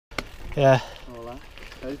Yeah. All that.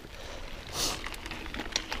 Okay.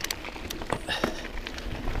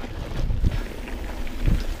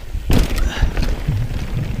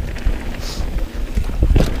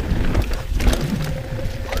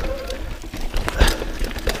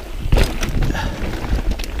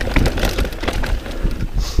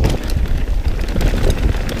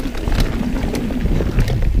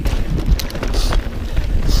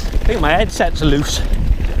 I think my headset's loose.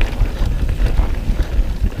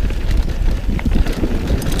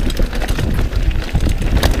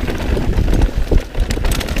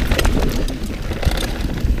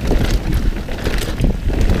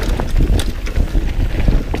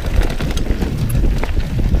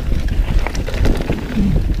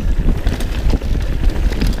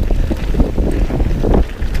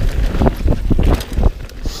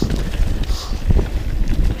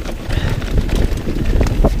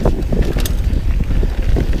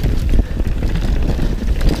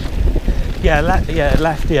 Yeah, left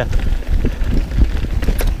here.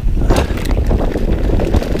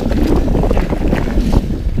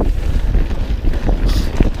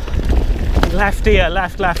 Left here,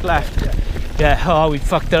 left. Yeah, oh, we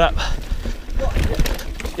fucked it up.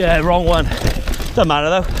 Yeah, wrong one. Doesn't matter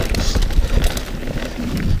though.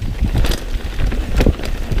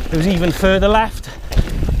 There was even further left.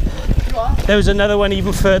 There was another one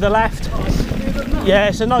even further left. Yeah,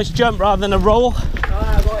 it's a nice jump rather than a roll.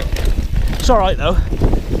 It's alright though.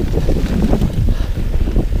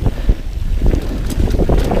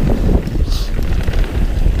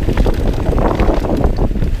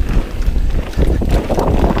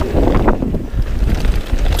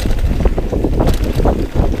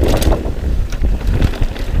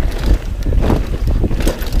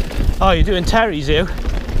 Oh, you're doing Terry's, you?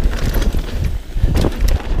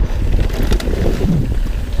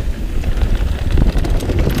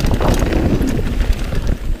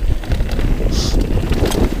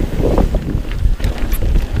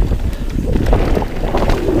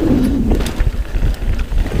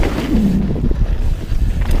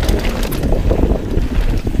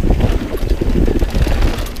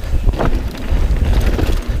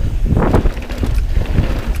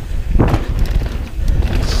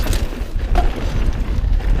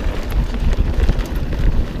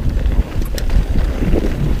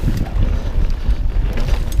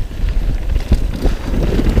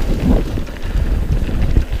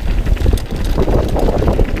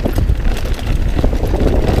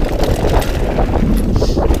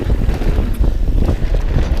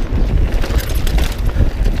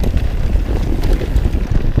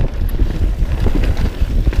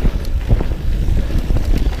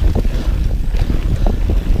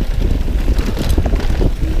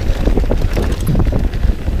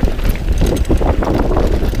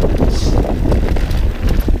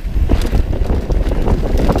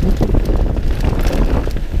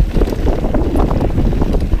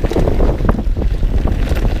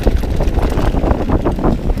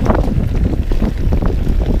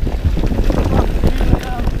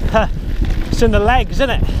 It's in the legs,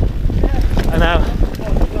 isn't it? Yeah. I know.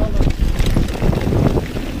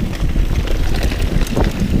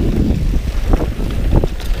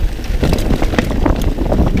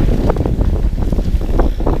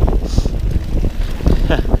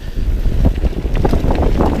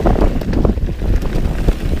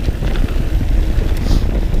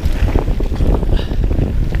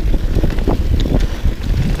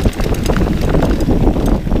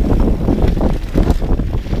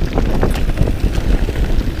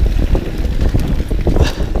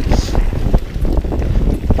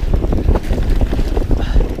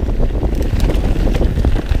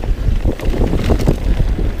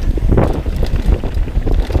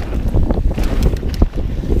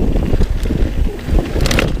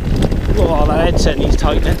 Headset needs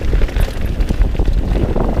tightening.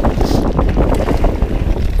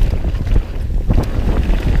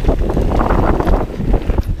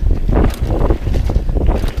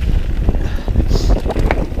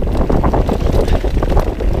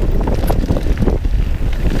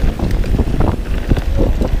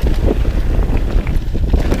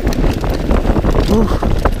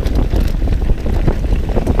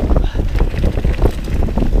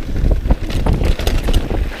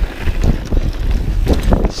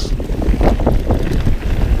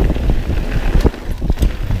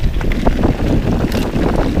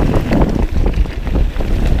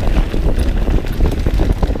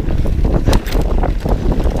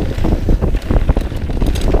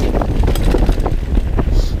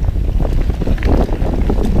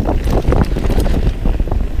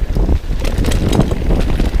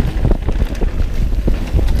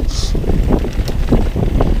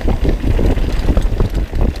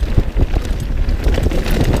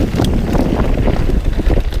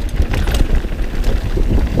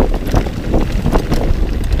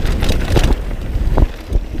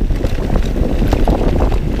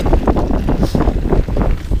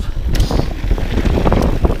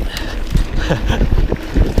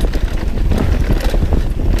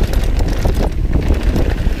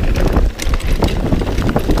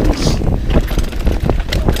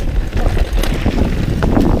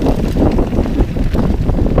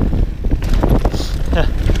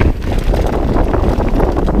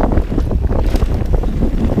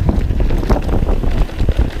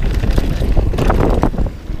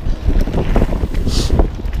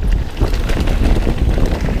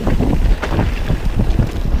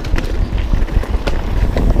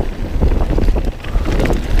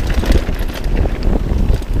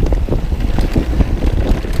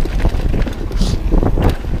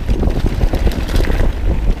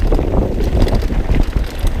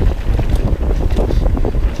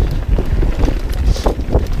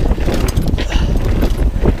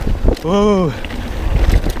 Whoa.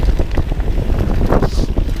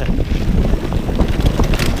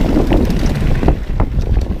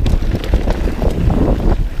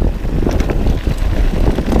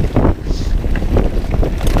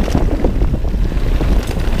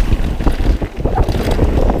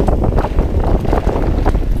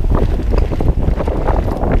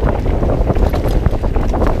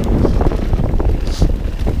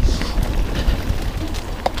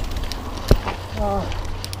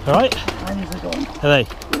 All right? Are they?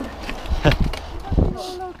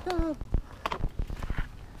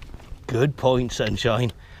 Good point,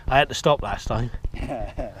 sunshine. I had to stop last time.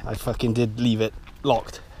 I fucking did leave it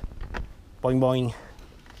locked. Boing boing.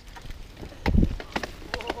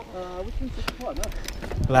 Which one's this one?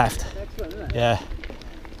 Left. Next one, isn't it? Yeah.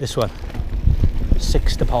 This one.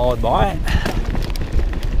 6 to pod by it.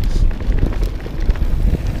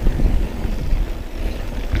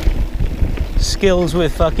 Skills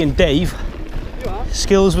with fucking Dave. You are?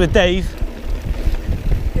 Skills with Dave.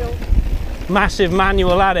 Skills. Massive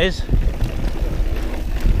manual that is.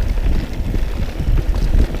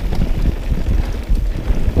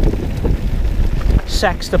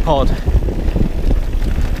 Sextapod.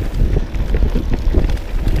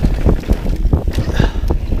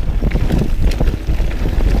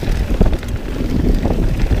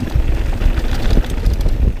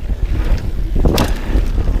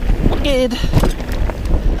 Good.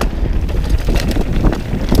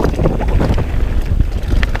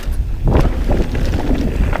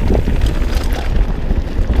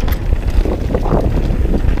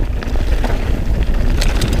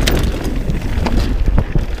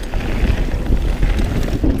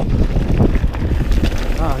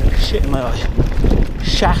 Shit in my eye.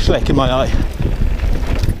 Shashlik in my eye.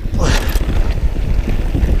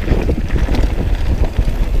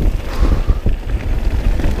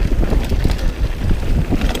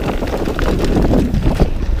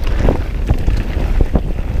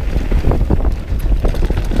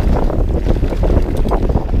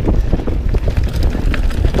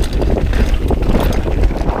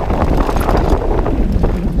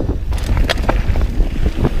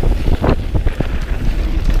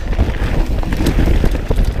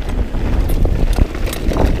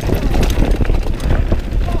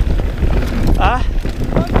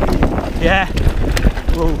 Yeah.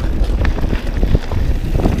 Whoa.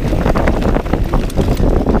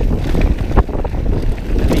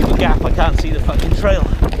 Leave a gap, I can't see the fucking trail.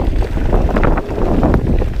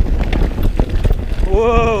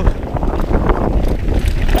 Whoa.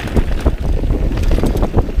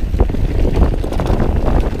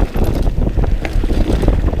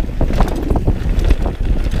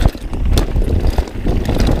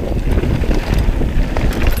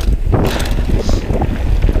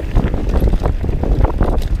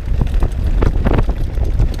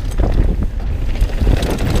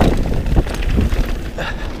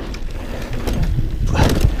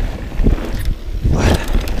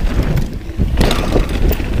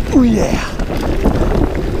 Oh yeah!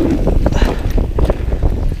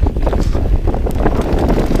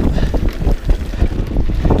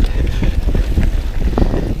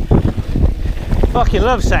 Fucking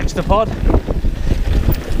love Sextapod.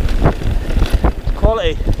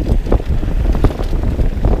 Quality.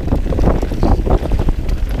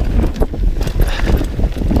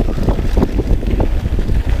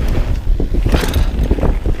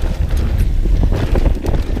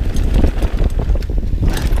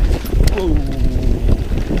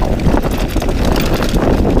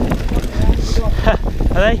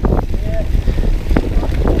 Are they? Yeah.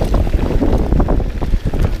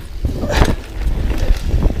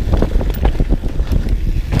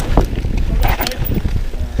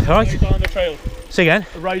 Alright. On the trail. Say again?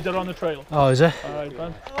 The rider on the trail. Oh, is it? Alright,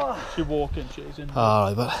 man. She's walking, she's in.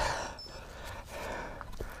 Alright, but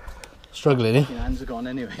struggling, eh? Your hands are gone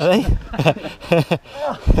anyway. Are they?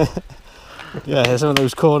 Yeah, some of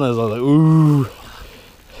those corners I was like, ooh.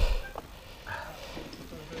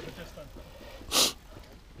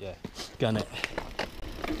 Yeah, gun it.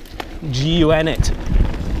 G-U-N it.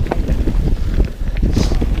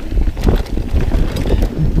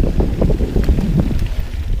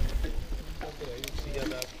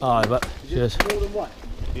 Alright, but cheers.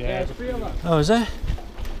 Yeah, it's 3 of them. Oh, is there?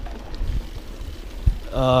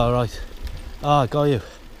 Oh, right. Ah, got you.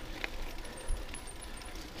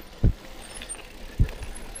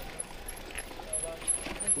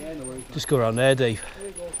 Just go around there, Dave.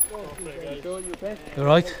 You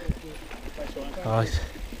alright? Alright.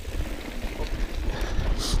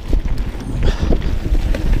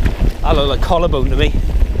 That look like collarbone to me.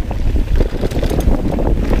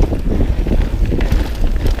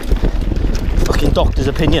 Fucking doctor's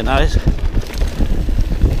opinion, that is.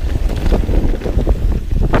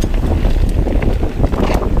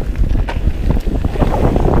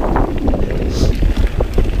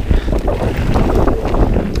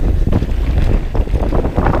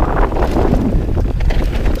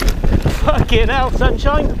 Fucking hell,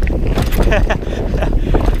 sunshine.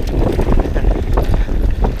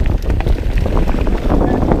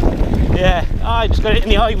 Yeah, I just got it in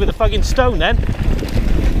the eye with a fucking stone then.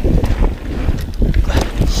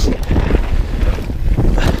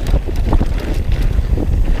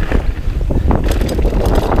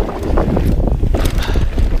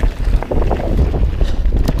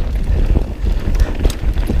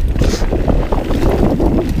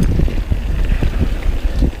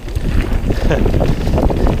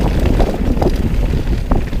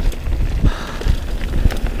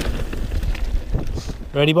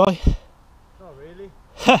 Ready, boy? Not really.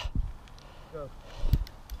 Go.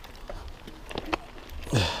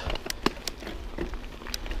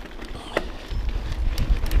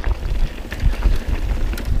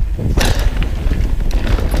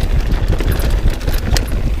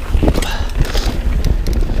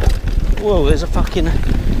 Whoa, there's a fucking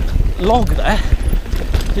log there.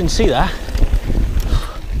 Didn't see that.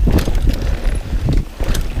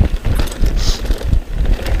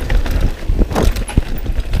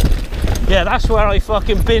 Yeah, that's where I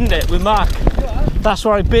fucking binned it with Mark. That's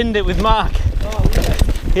where I binned it with Mark. Oh,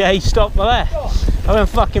 really? Yeah, he stopped me there. I went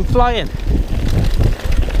fucking flying.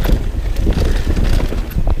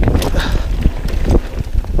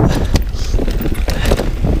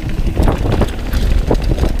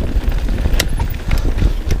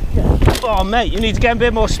 Oh mate, you need to get a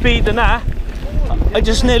bit more speed than that. I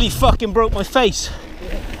just nearly fucking broke my face.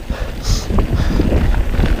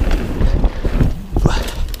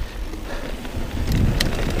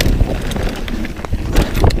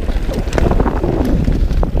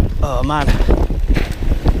 Oh man,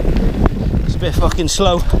 it's a bit fucking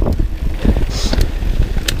slow.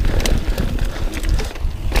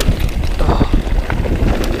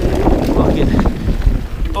 Fucking,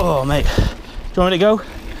 oh mate, do you want me to go?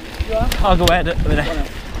 Yeah. I'll go ahead a minute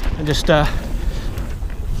and just oh.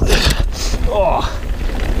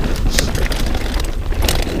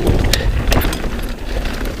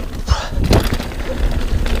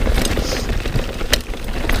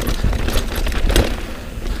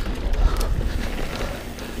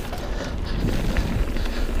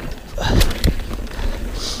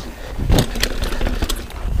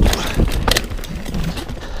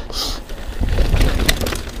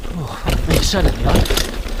 Makes sense, right?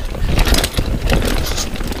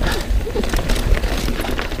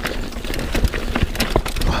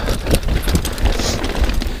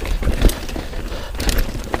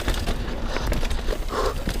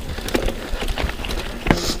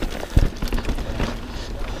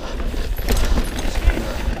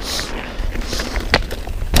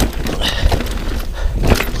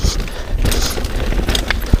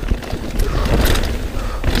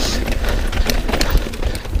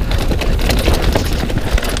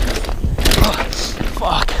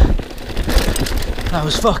 That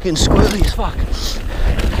was fucking squirrely as fuck.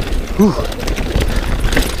 Whew.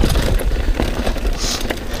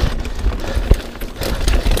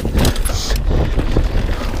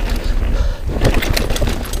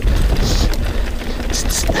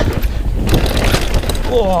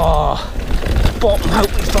 Oh, bottom out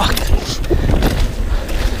we fucked.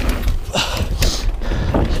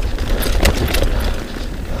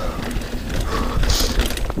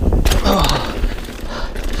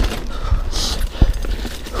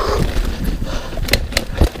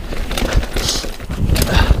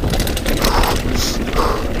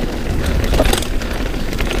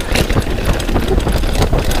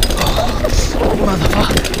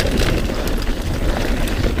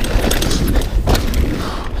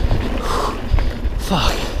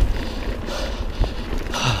 Fuck.